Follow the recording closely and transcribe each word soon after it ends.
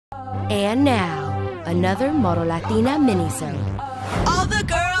And now, another Model Latina mini-sode. All the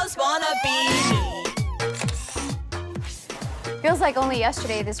girls wanna be me. Feels like only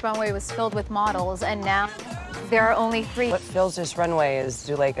yesterday this runway was filled with models, and now there are only 3. What fills this runway is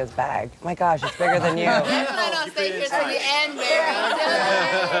Zuleika's bag. My gosh, it's bigger than you.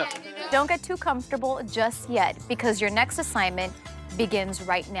 Don't get too comfortable just yet, because your next assignment begins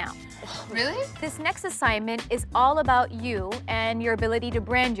right now. Really? This next assignment is all about you and your ability to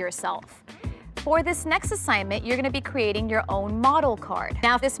brand yourself. For this next assignment, you're gonna be creating your own model card.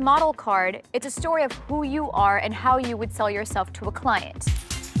 Now, this model card, it's a story of who you are and how you would sell yourself to a client.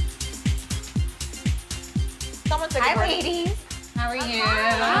 Hi, ladies. How are you?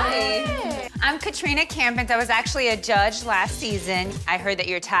 Hi. I'm Katrina Campins. I was actually a judge last season. I heard that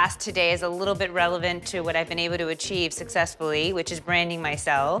your task today is a little bit relevant to what I've been able to achieve successfully, which is branding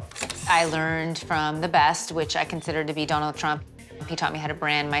myself. I learned from the best, which I consider to be Donald Trump. He taught me how to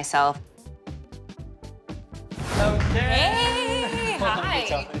brand myself. Okay. Hey,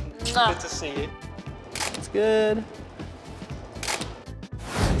 hi. Good to see you. It's good.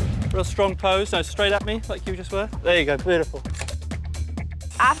 Real strong pose. No, straight at me, like you just were. There you go, beautiful.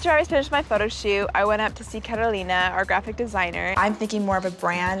 After I finished my photo shoot, I went up to see Carolina, our graphic designer. I'm thinking more of a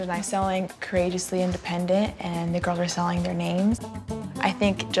brand, and I'm selling Courageously Independent, and the girls are selling their names. I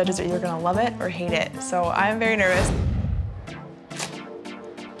think judges are either gonna love it or hate it, so I'm very nervous.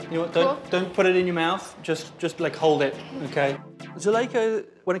 You know what, don't put it in your mouth, just like hold it, okay? Zuleika,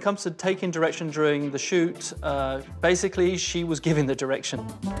 when it comes to taking direction during the shoot, basically she was giving the direction.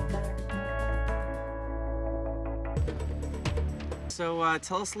 So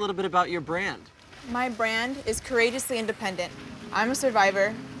tell us a little bit about your brand. My brand is Courageously Independent. I'm a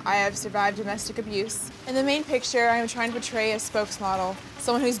survivor. I have survived domestic abuse. In the main picture, I am trying to portray a spokesmodel,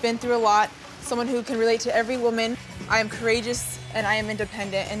 someone who's been through a lot, someone who can relate to every woman. I am courageous and I am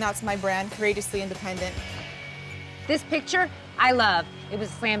independent, and that's my brand, Courageously Independent. This picture, I love. It was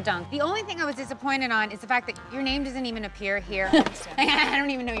slam dunk. The only thing I was disappointed on is the fact that your name doesn't even appear here. I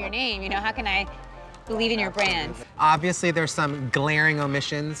don't even know your name, you know, how can I believe in your brand? Obviously, there's some glaring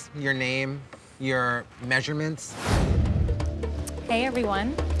omissions. Your name, your measurements. Hey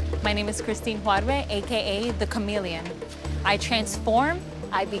everyone, my name is Christine Juarre, AKA The Chameleon. I transform,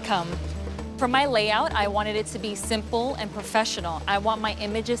 I become. For my layout, I wanted it to be simple and professional. I want my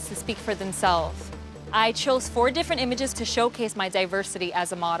images to speak for themselves. I chose 4 different images to showcase my diversity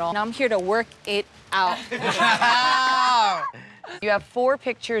as a model, and I'm here to work it out. You have 4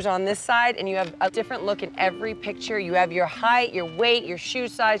 pictures on this side, and you have a different look in every picture. You have your height, your weight, your shoe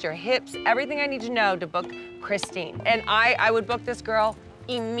size, your hips, everything I need to know to book Christine. And I would book this girl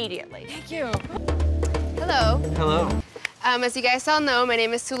immediately. Thank you. Hello. Hello. As you guys all know, my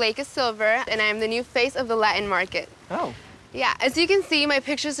name is Zuleika Silver, and I am the new face of the Latin market. Oh. Yeah, as you can see, my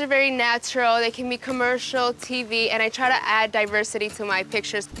pictures are very natural. They can be commercial, TV, and I try to add diversity to my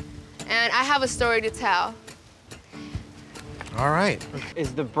pictures. And I have a story to tell. All right.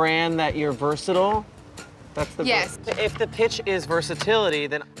 Is the brand that you're versatile? That's the Yes. brand. If the pitch is versatility,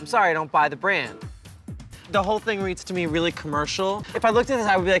 then I'm sorry, I don't buy the brand. The whole thing reads to me really commercial. If I looked at this,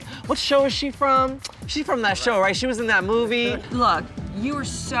 I would be like, what show is she from? She's from that show, right? She was in that movie. Look, you were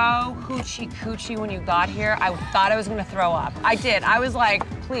so hoochie-coochie when you got here. I thought I was gonna throw up. I did. I was like,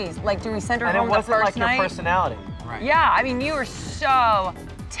 please, like, do we send her home the first night? And it wasn't like your personality. Right. Yeah, I mean, you were so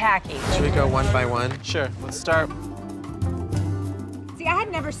tacky. Should we go one by one? Sure, let's start. See, I had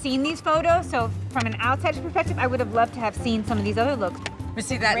never seen these photos, so from an outside perspective, I would have loved to have seen some of these other looks. But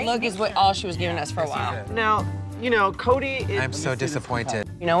see, that look is what all she was giving us for a while. Now, you know, Cody is... I'm so disappointed.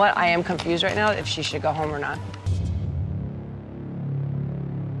 You know what? I am confused right now if she should go home or not.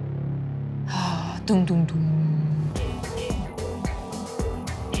 Dum, dum, dum.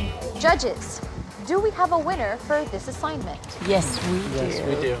 Judges, do we have a winner for this assignment? Yes, we do. Yes,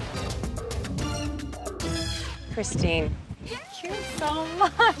 we do. Christine. Thank you so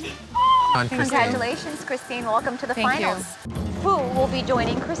much. Congratulations, Christine. Welcome to the finals. Who will be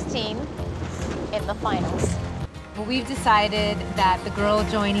joining Christine in the finals? Well, we've decided that the girl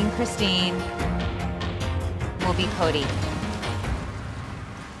joining Christine will be Cody.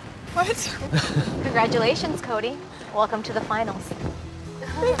 What? Congratulations, Cody. Welcome to the finals.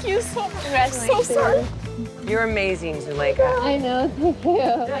 Thank you so much. Congratulations. I'm so sorry. You're amazing, Zuleika. I know, thank you.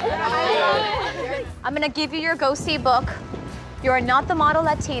 I'm gonna give you your go-see book. You are not the Model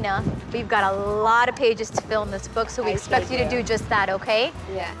Latina. We've got a lot of pages to fill in this book, so we expect you to do just that, okay?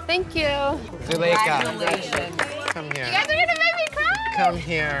 Yeah. Thank you. Zuleika. Congratulations. Come here. You guys are gonna make me cry. Come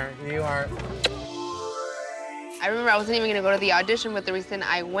here. You are... I remember I wasn't even gonna go to the audition, but the reason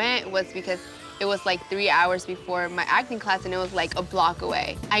I went was because It was like 3 hours before my acting class, and it was like a block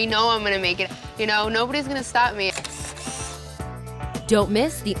away. I know I'm gonna make it. You know, nobody's gonna stop me. Don't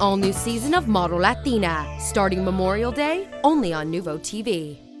miss the all-new season of Model Latina, starting Memorial Day, only on Nuvo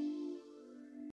TV.